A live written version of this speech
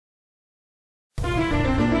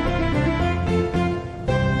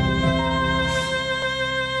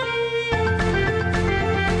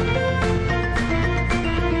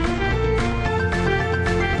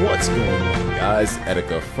guys,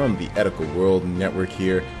 Etika from the Etika World Network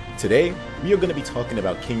here. Today, we are going to be talking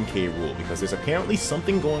about King K. Rool because there's apparently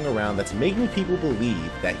something going around that's making people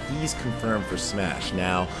believe that he's confirmed for Smash.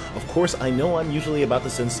 Now, of course, I know I'm usually about the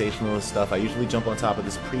sensationalist stuff. I usually jump on top of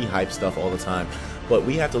this pre-hype stuff all the time, but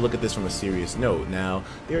we have to look at this from a serious note. Now,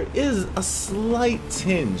 there is a slight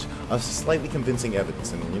tinge of slightly convincing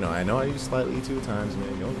evidence, and I know I use slightly 2 times,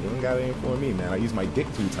 man. You don't got anything for me, man. I use my dick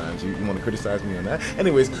 2 times. You want to criticize me on that?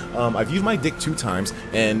 Anyways, I've used my dick 2 times,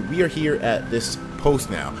 and we are here at this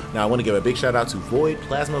post now. Now, I want to give a big shout out to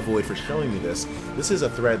Plasma Void for showing me this. This is a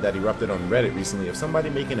thread that erupted on Reddit recently of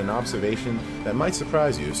somebody making an observation that might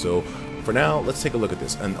surprise you. So for now, let's take a look at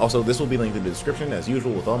this. And also, this will be linked in the description as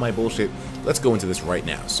usual with all my bullshit. Let's go into this right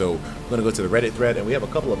now. So I'm going to go to the Reddit thread, and we have a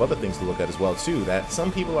couple of other things to look at as well too that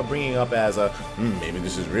some people are bringing up as a maybe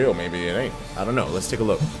this is real, maybe it ain't. I don't know. Let's take a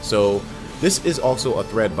look. So this is also a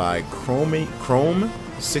thread by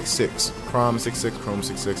Chrome66,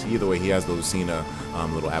 Chrome66. Either way, he has the Lucina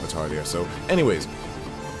little avatar there. So anyways,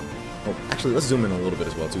 actually, let's zoom in a little bit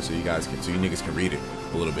as well too, so you niggas can read it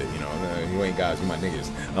a little bit. You ain't guys, you my niggas.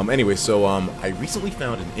 Anyway, so I recently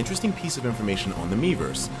found an interesting piece of information on the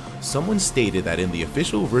Miiverse. Someone stated that in the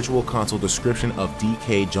official Virtual Console description of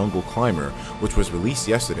DK Jungle Climber, which was released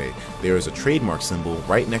yesterday, there is a trademark symbol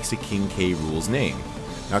right next to King K. Rool's name.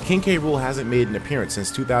 Now, King K. Rool hasn't made an appearance since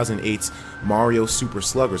 2008's Mario Super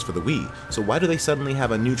Sluggers for the Wii, so why do they suddenly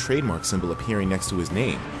have a new trademark symbol appearing next to his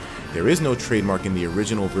name? There is no trademark in the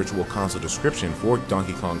original Virtual Console description for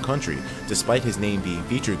Donkey Kong Country, despite his name being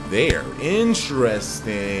featured there.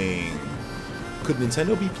 Interesting. Could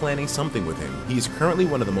Nintendo be planning something with him? He is currently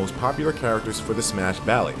one of the most popular characters for the Smash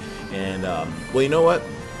Ballot. And, well, you know what?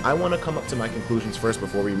 I want to come up to my conclusions first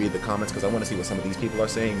before we read the comments, because I want to see what some of these people are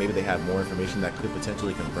saying. Maybe they have more information that could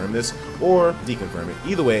potentially confirm this or deconfirm it.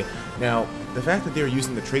 Either way, now, the fact that they're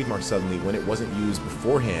using the trademark suddenly when it wasn't used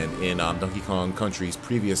beforehand in Donkey Kong Country's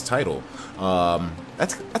previous title,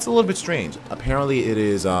 that's a little bit strange. Apparently, it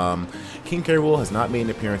is King K. Rool has not made an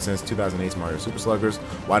appearance since 2008's Mario Super Sluggers.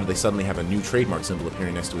 Why do they suddenly have a new trademark symbol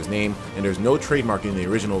appearing next to his name? And there's no trademark in the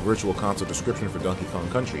original Virtual Console description for Donkey Kong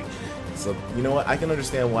Country. So, you know what, I can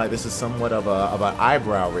understand why this is somewhat of an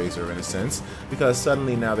eyebrow raiser in a sense, because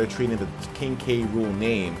suddenly now they're treating the King K. Rool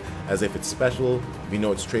name as if it's special. We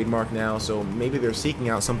know it's trademarked now, so maybe they're seeking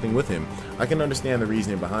out something with him. I can understand the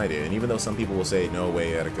reasoning behind it, and even though some people will say, no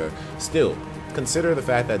way, Etika, still, consider the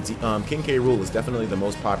fact that King K. Rool is definitely the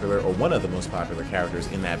most popular, or one of the most popular characters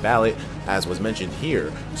in that ballot, as was mentioned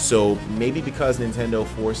here. So maybe because Nintendo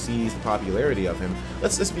foresees the popularity of him,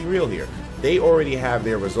 let's just be real here. They already have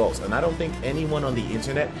their results, and I don't think anyone on the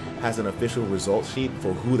internet has an official result sheet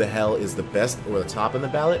for who the hell is the best or the top in the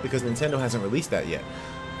ballot, because Nintendo hasn't released that yet.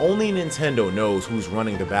 Only Nintendo knows who's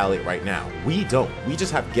running the ballot right now. We don't. We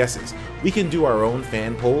just have guesses. We can do our own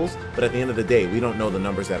fan polls, but at the end of the day, we don't know the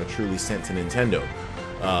numbers that are truly sent to Nintendo.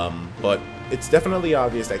 But it's definitely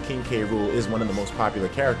obvious that King K. Rool is one of the most popular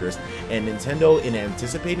characters, and Nintendo, in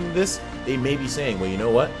anticipating this, they may be saying, well, you know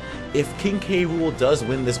what? If King K. Rool does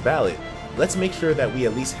win this ballot, let's make sure that we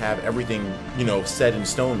at least have everything, set in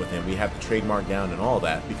stone with him. We have the trademark down and all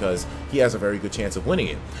that, because he has a very good chance of winning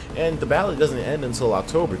it. And the ballot doesn't end until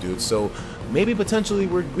October, dude, so maybe potentially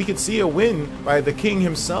we could see a win by the king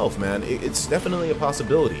himself, man. It's definitely a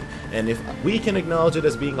possibility. And if we can acknowledge it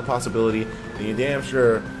as being a possibility, then you're damn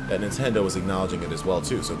sure that Nintendo is acknowledging it as well,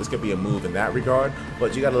 too. So this could be a move in that regard,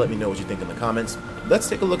 but you gotta let me know what you think in the comments. Let's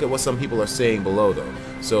take a look at what some people are saying below, though.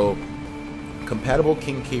 So, compatible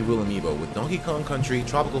King K. Rool amiibo with Donkey Kong Country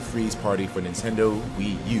Tropical Freeze Party for Nintendo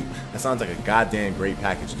Wii U. That sounds like a goddamn great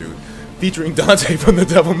package, dude. Featuring Dante from the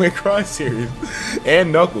Devil May Cry series.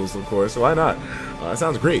 And Knuckles, of course, why not? That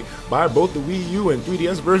sounds great. Buy both the Wii U and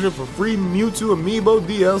 3DS version for free Mewtwo amiibo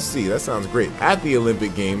DLC. That sounds great. At the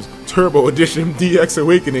Olympic Games, Turbo Edition DX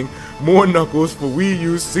Awakening, more Knuckles for Wii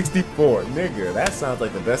U 64. Nigga, that sounds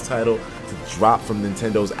like the best title to drop from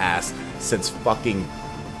Nintendo's ass since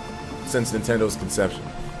Nintendo's conception.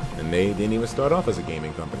 And they didn't even start off as a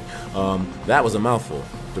gaming company. That was a mouthful.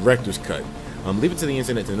 Director's cut. Leave it to the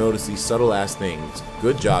internet to notice these subtle ass things.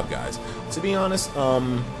 Good job, guys. To be honest,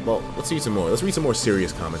 well, let's read some more. Let's read some more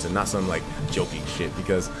serious comments and not some like joking shit,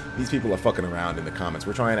 because these people are fucking around in the comments.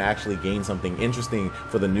 We're trying to actually gain something interesting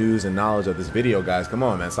for the news and knowledge of this video, guys. Come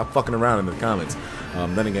on, man. Stop fucking around in the comments.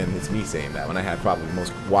 Then again, it's me saying that when I had probably the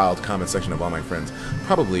most wild comment section of all my friends.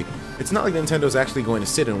 Probably, it's not like Nintendo's actually going to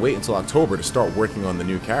sit and wait until October to start working on the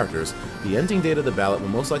new characters. The ending date of the ballot will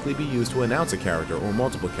most likely be used to announce a character or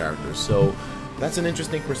multiple characters, so That's an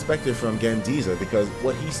interesting perspective from Gandiza, because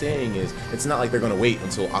what he's saying is it's not like they're going to wait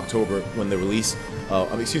until October when the release,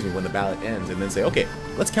 when the ballot ends, and then say, okay,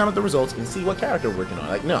 let's count up the results and see what character we're working on.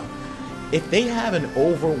 Like, no. If they have an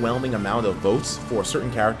overwhelming amount of votes for a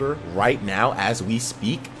certain character right now as we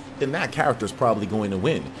speak, then that character is probably going to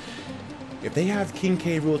win. If they have King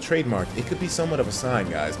K. Rool trademarked, it could be somewhat of a sign,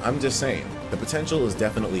 guys. I'm just saying. The potential is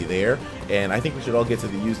definitely there, and I think we should all get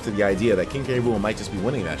used to the idea that King K. Rool might just be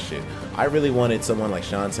winning that shit. I really wanted someone like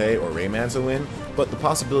Shantae or Rayman to win, but the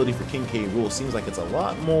possibility for King K. Rool seems like it's a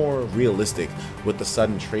lot more realistic with the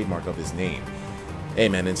sudden trademark of his name. Hey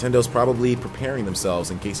man, Nintendo's probably preparing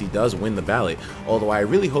themselves in case he does win the ballot, although I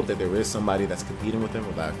really hope that there is somebody that's competing with him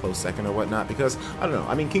with a close second or whatnot, because, I don't know,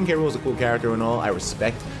 I mean, King K. Rool is a cool character and all, I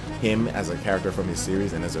respect him as a character from his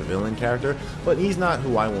series and as a villain character, but he's not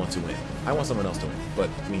who I want to win. I want someone else to win, but,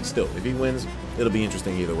 I mean, still, if he wins, it'll be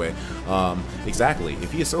interesting either way. Exactly,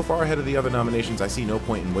 if he is so far ahead of the other nominations, I see no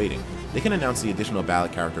point in waiting. They can announce the additional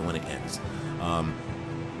ballot character when it ends.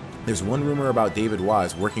 There's one rumor about David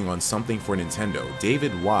Wise working on something for Nintendo.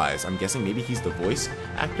 David Wise, I'm guessing maybe he's the voice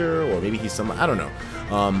actor, or maybe he's someone, I don't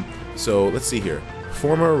know. So let's see here.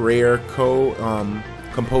 Former Rare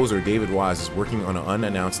composer David Wise is working on an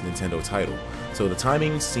unannounced Nintendo title. So the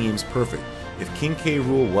timing seems perfect. If King K.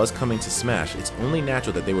 Rool was coming to Smash, it's only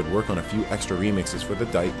natural that they would work on a few extra remixes for the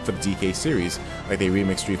DK series, like they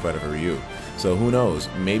remixed Street Fighter for Ryu. So who knows,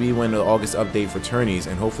 maybe when the August update for tourneys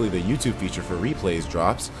and hopefully the YouTube feature for replays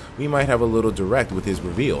drops, we might have a little direct with his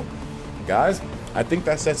reveal. Guys, I think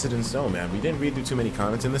that sets it in stone, man. We didn't read through too many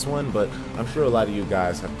comments in this one, but I'm sure a lot of you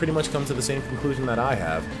guys have pretty much come to the same conclusion that I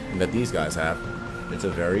have and that these guys have. It's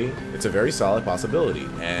a very solid possibility,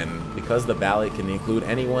 and because the ballot can include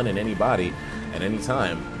anyone and anybody at any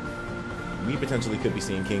time, we potentially could be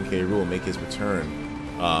seeing King K. Rool make his return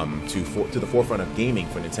to the forefront of gaming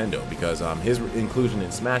for Nintendo, because his inclusion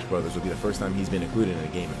in Smash Brothers would be the first time he's been included in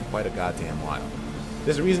a game in quite a goddamn while.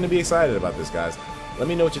 There's a reason to be excited about this, guys. Let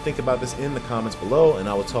me know what you think about this in the comments below, and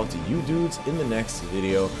I will talk to you dudes in the next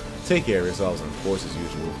video. Take care of yourselves, and of course, as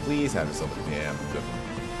usual, please have yourself a damn good one.